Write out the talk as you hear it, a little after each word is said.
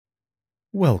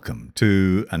Welcome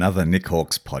to another Nick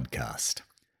Hawkes podcast.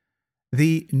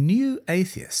 The new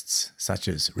atheists, such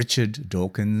as Richard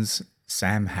Dawkins,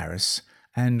 Sam Harris,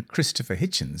 and Christopher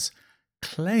Hitchens,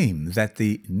 claim that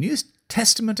the New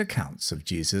Testament accounts of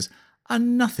Jesus are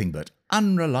nothing but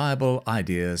unreliable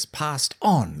ideas passed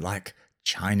on like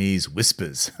Chinese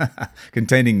whispers,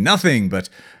 containing nothing but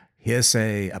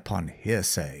hearsay upon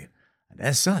hearsay. And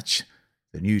as such,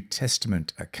 the New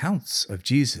Testament accounts of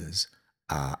Jesus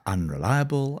are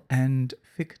unreliable and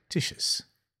fictitious.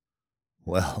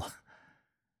 Well,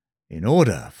 in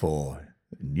order for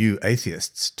new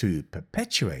atheists to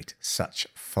perpetuate such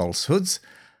falsehoods,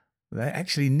 they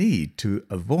actually need to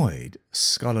avoid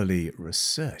scholarly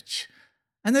research.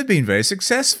 And they've been very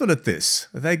successful at this.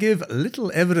 They give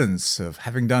little evidence of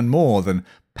having done more than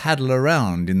paddle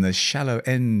around in the shallow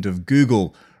end of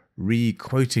Google,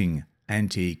 re-quoting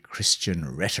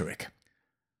anti-Christian rhetoric.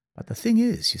 But the thing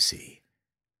is, you see,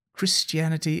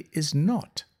 Christianity is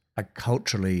not a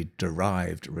culturally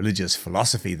derived religious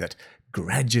philosophy that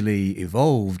gradually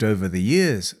evolved over the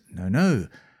years. No.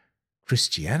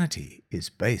 Christianity is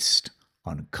based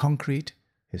on concrete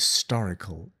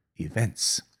historical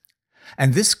events.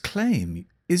 And this claim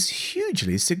is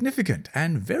hugely significant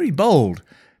and very bold,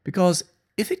 because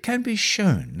if it can be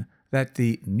shown that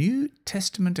the New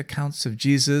Testament accounts of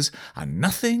Jesus are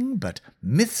nothing but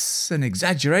myths and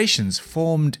exaggerations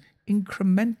formed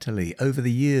incrementally over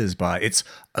the years by its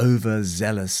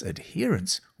overzealous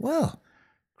adherents, well,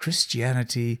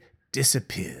 Christianity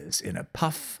disappears in a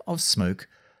puff of smoke,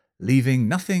 leaving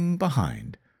nothing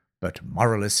behind but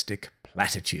moralistic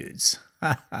platitudes.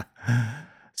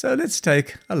 So let's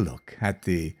take a look at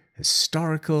the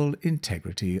historical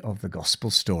integrity of the gospel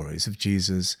stories of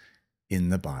Jesus in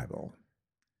the Bible.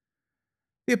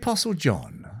 The Apostle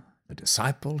John, the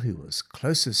disciple who was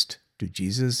closest to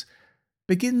Jesus,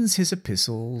 begins his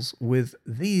epistles with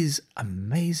these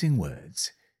amazing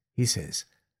words. He says,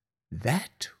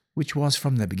 "That which was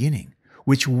from the beginning,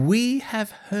 which we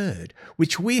have heard,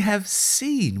 which we have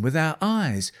seen with our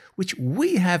eyes, which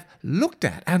we have looked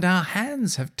at and our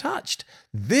hands have touched,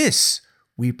 this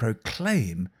we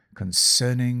proclaim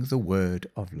concerning the word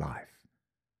of life.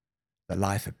 The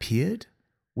life appeared,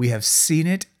 we have seen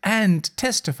it and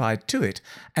testified to it,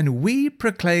 and we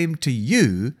proclaim to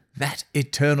you that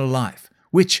eternal life,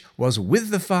 which was with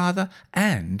the Father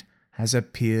and has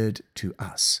appeared to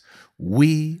us.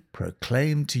 We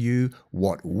proclaim to you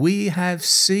what we have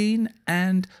seen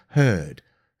and heard,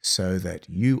 so that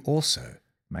you also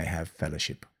may have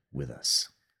fellowship with us."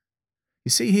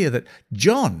 You see here that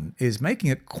John is making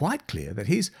it quite clear that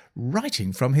he's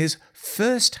writing from his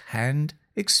first-hand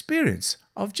experience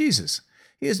of Jesus.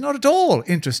 He is not at all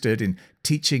interested in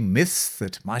teaching myths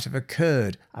that might have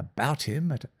occurred about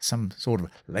him at some sort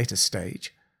of later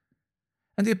stage.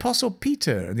 And the Apostle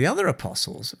Peter and the other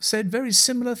apostles said very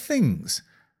similar things.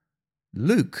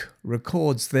 Luke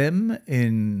records them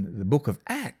in the book of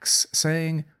Acts,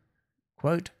 saying,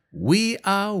 quote, "We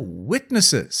are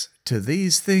witnesses to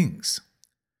these things."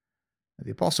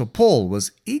 The Apostle Paul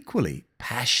was equally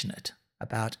passionate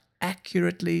about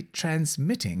accurately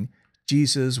transmitting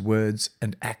Jesus' words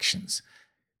and actions,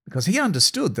 because he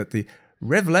understood that the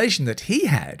revelation that he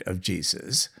had of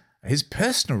Jesus, his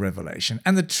personal revelation,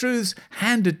 and the truths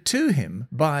handed to him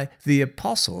by the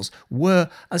apostles were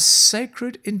a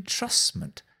sacred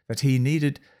entrustment that he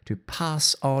needed to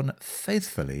pass on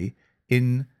faithfully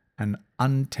in an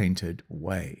untainted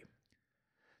way.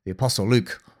 The Apostle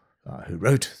Luke, who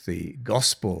wrote the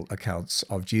gospel accounts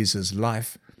of Jesus'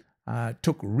 life,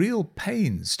 took real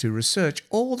pains to research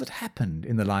all that happened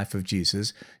in the life of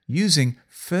Jesus using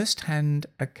first-hand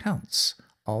accounts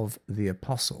of the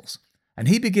apostles. And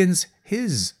he begins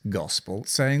his gospel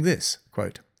saying this,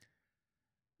 quote,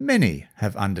 "Many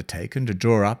have undertaken to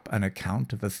draw up an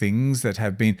account of the things that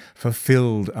have been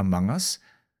fulfilled among us,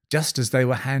 just as they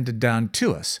were handed down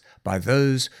to us by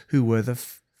those who were the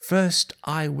first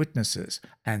eyewitnesses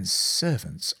and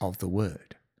servants of the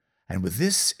word. And with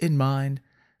this in mind,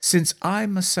 since I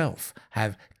myself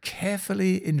have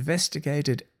carefully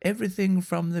investigated everything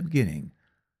from the beginning,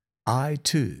 I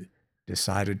too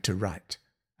decided to write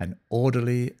an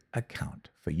orderly account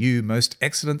for you, most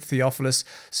excellent Theophilus,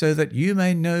 so that you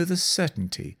may know the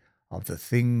certainty of the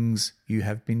things you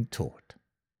have been taught."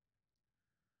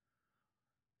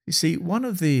 You see, one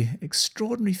of the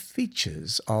extraordinary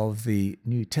features of the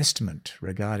New Testament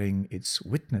regarding its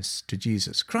witness to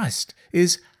Jesus Christ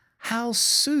is how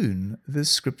soon the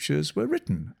scriptures were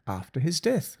written after his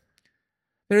death.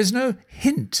 There is no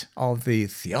hint of the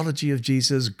theology of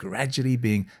Jesus gradually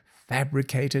being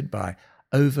fabricated by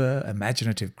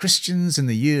over-imaginative Christians in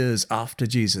the years after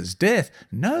Jesus' death.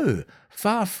 No,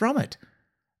 far from it.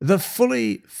 The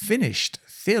fully finished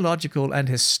theological and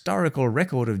historical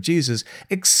record of Jesus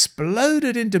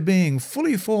exploded into being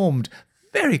fully formed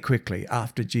very quickly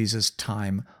after Jesus'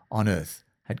 time on earth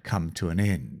had come to an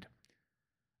end.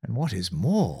 And what is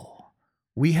more,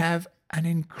 we have an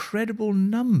incredible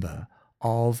number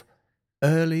of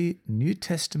early New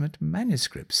Testament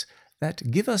manuscripts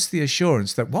that give us the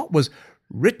assurance that what was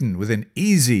written with an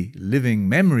easy living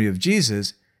memory of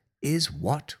Jesus is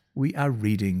what we are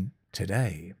reading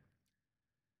today.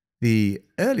 The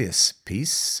earliest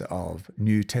piece of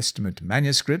New Testament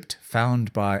manuscript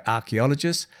found by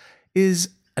archaeologists is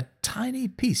a tiny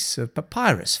piece of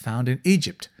papyrus found in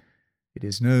Egypt. It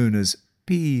is known as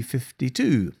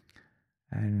P52,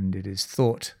 and it is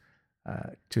thought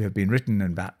to have been written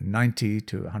in about 90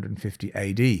 to 150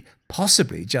 AD,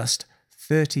 possibly just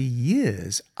 30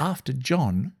 years after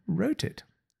John wrote it.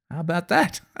 How about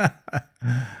that?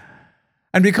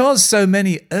 And because so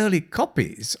many early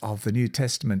copies of the New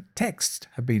Testament text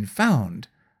have been found,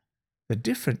 the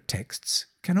different texts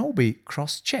can all be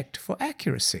cross-checked for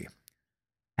accuracy.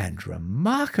 And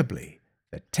remarkably,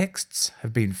 the texts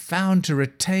have been found to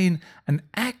retain an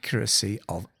accuracy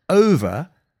of over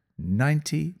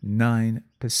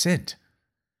 99%.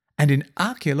 And in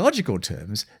archaeological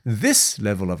terms, this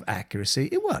level of accuracy,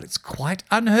 it's quite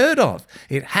unheard of.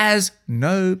 It has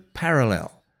no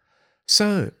parallel.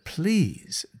 So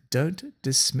please don't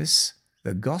dismiss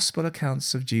the gospel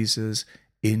accounts of Jesus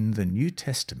in the New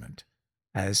Testament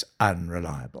as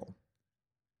unreliable.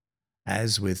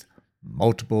 As with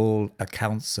multiple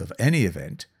accounts of any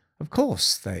event, of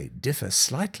course they differ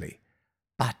slightly,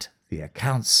 but the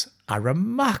accounts are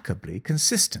remarkably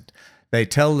consistent. They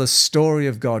tell the story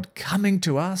of God coming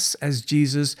to us as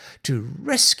Jesus to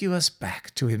rescue us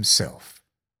back to himself.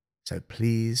 So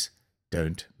please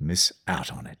don't miss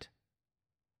out on it.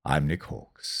 I'm Nick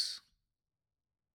Hawkes.